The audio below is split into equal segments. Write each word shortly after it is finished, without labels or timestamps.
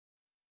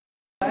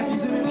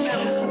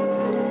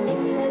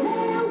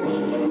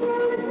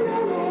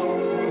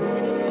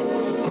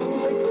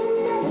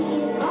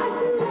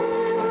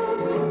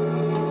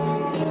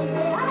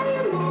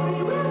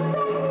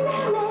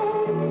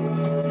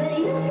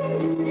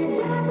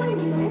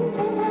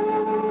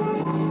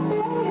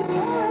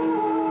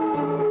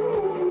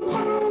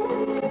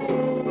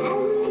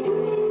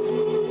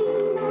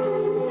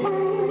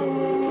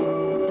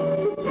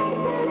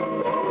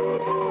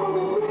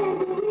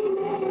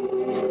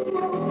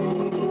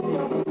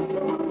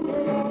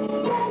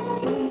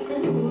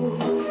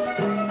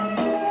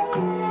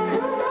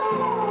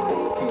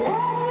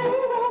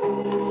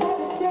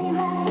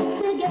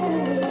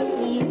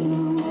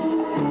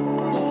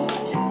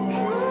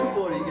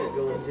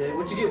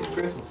get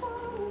for Christmas?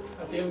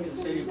 I think I'm getting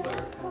a CD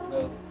player.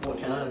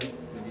 What kind? If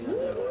you don't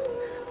know.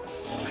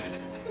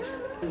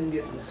 I can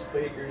get some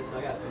speakers.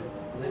 I got some.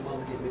 I think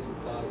Mom's getting me some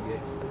Fosgate.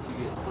 What you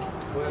get?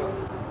 Well,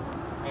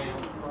 and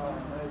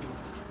maybe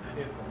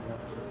headphone.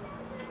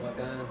 What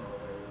kind?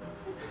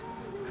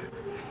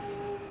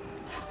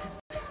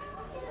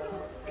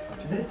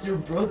 That's your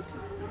brother.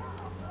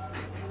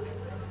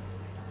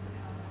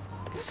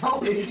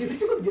 Sony, you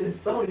should get a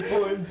Sony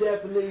for him.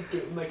 Japanese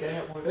can't make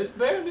that work. It's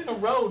better than a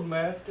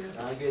Roadmaster.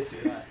 I guess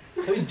you're right.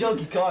 Who's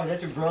junky cars?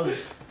 That's your brother.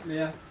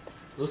 Yeah.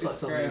 Looks like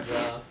It's something you crap.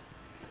 drive.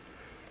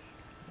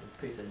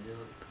 A piece of junk.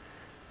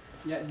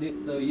 Yeah, it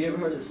did. So you ever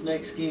heard of the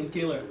Snakeskin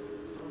Killer?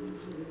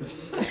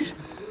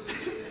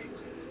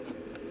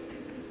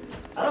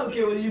 I don't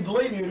care whether you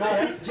believe me or not.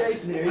 That's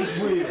Jason here. He's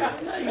weird.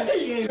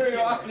 He's true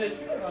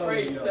honest.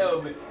 Great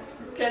so, but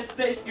catch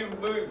snakeskin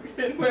boots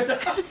and wears a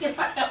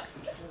house.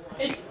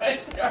 He's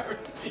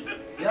fantastic.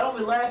 Y'all don't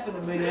be laughing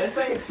at me. This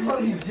ain't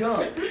funny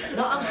junk.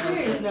 No, I'm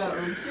serious now.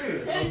 I'm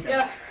serious.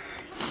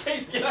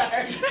 He's gonna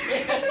hurt.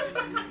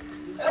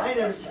 I ain't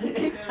never seen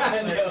it.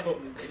 I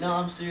know. No,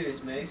 I'm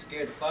serious, man. He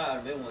scared the fire out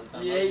of me one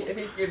time. Yeah,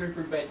 he scared me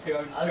for bad too.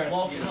 I was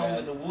walking home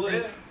in the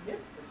woods. Yeah,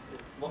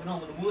 walking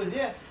home in the woods.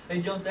 Yeah,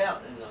 he jumped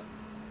out and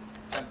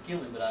tried to kill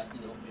him, but I,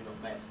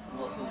 masked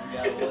muscles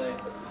got away.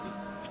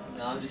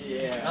 No, I'm just.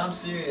 Yeah. I'm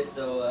serious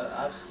though.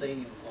 I've seen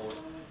him before.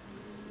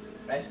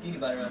 Ask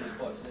anybody around these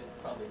parts, they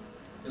probably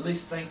at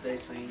least think they've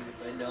seen him.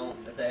 If they don't,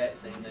 if they haven't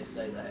seen him, they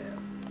say they have.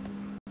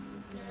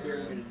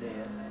 Scared me to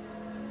death.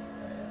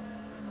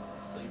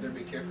 So you better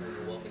be careful when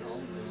you're walking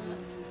home.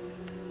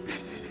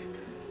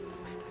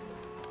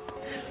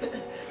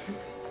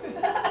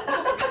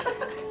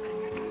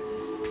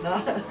 No,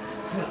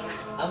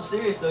 I'm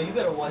serious though. You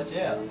better watch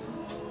out.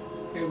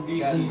 You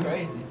guys are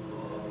crazy.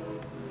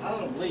 I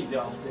don't believe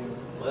y'all still.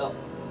 Well,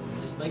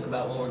 just think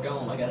about when we're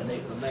going. I got a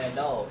date with a mad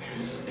dog.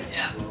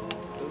 Yeah.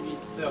 Go get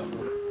yourself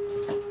one.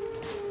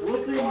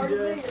 We'll see you,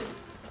 Jay.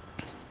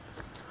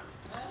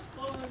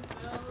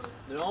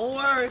 Don't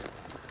worry.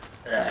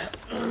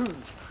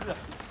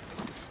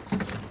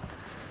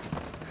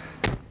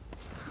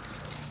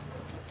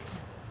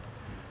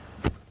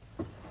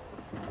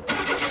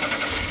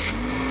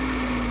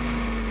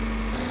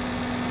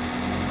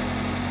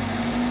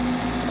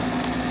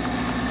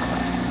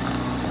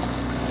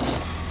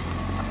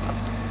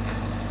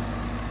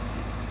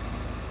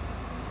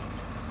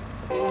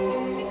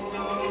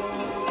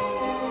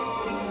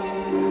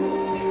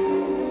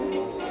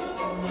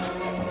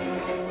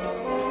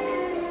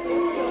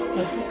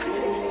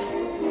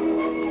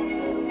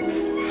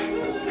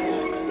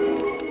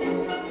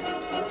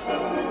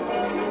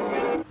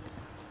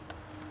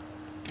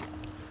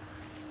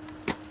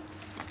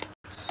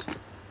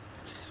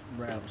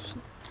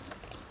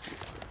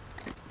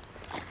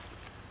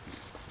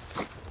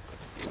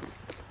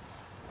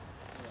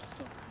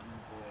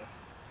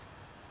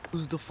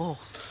 Who's the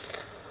false?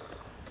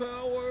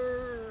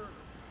 Power!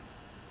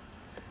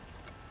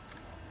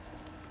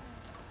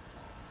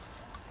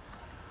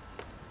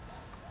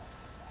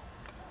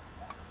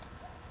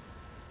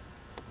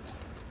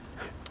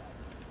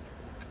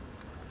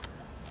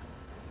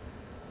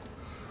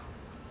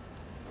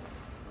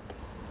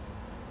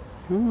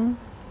 Mm-hmm.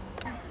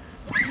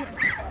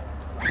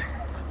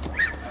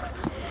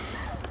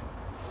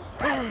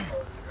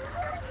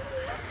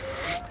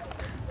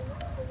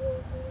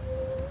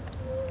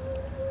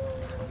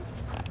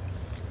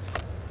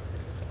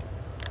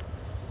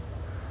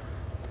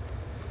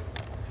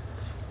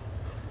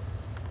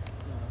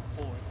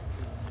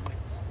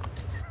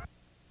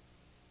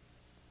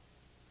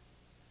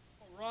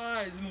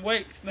 Rise and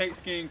wake,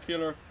 Snakeskin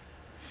Killer.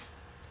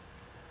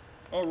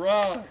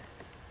 Arise.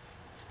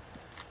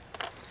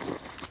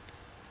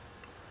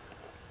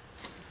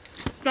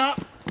 Stop!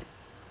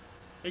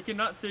 He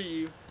cannot see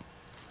you.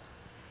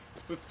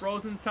 With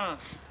frozen time,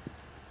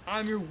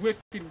 I'm your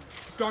wicked,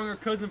 stronger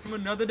cousin from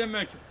another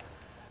dimension.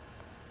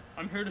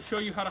 I'm here to show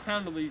you how to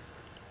handle these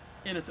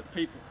innocent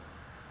people.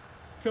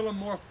 Kill them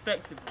more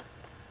effectively.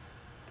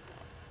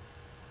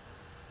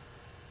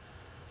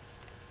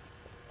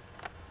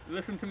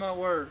 Listen to my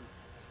words.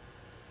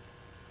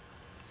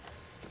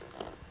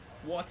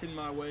 Watching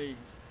my ways.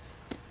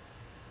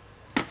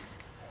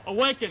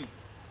 Awaken,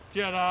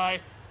 Jedi.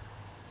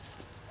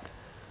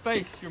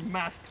 Face your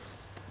master.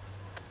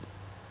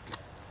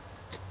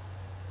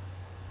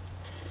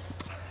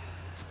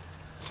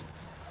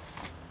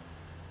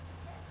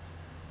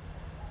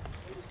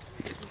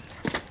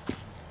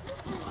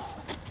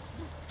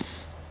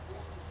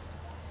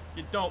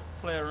 You don't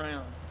play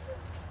around.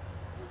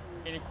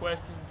 Any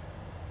questions?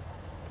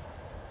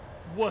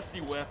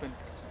 Wussy weapon.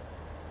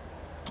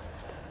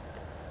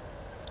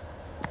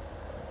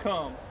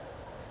 Come.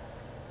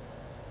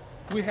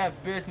 We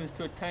have business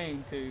to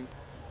attend to.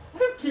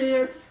 Who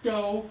cares?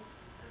 Go.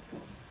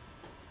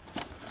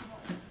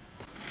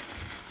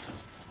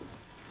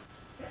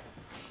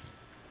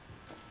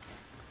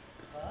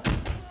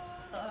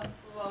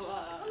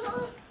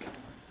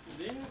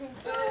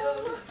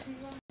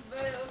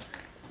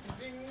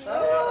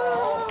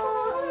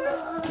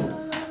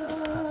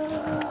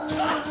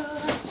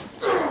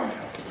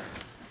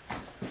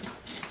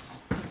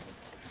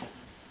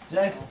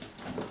 Jackson.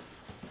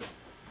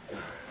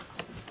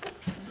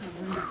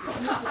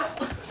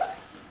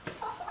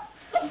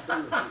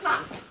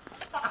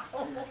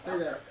 Hey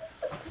there.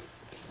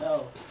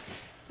 No.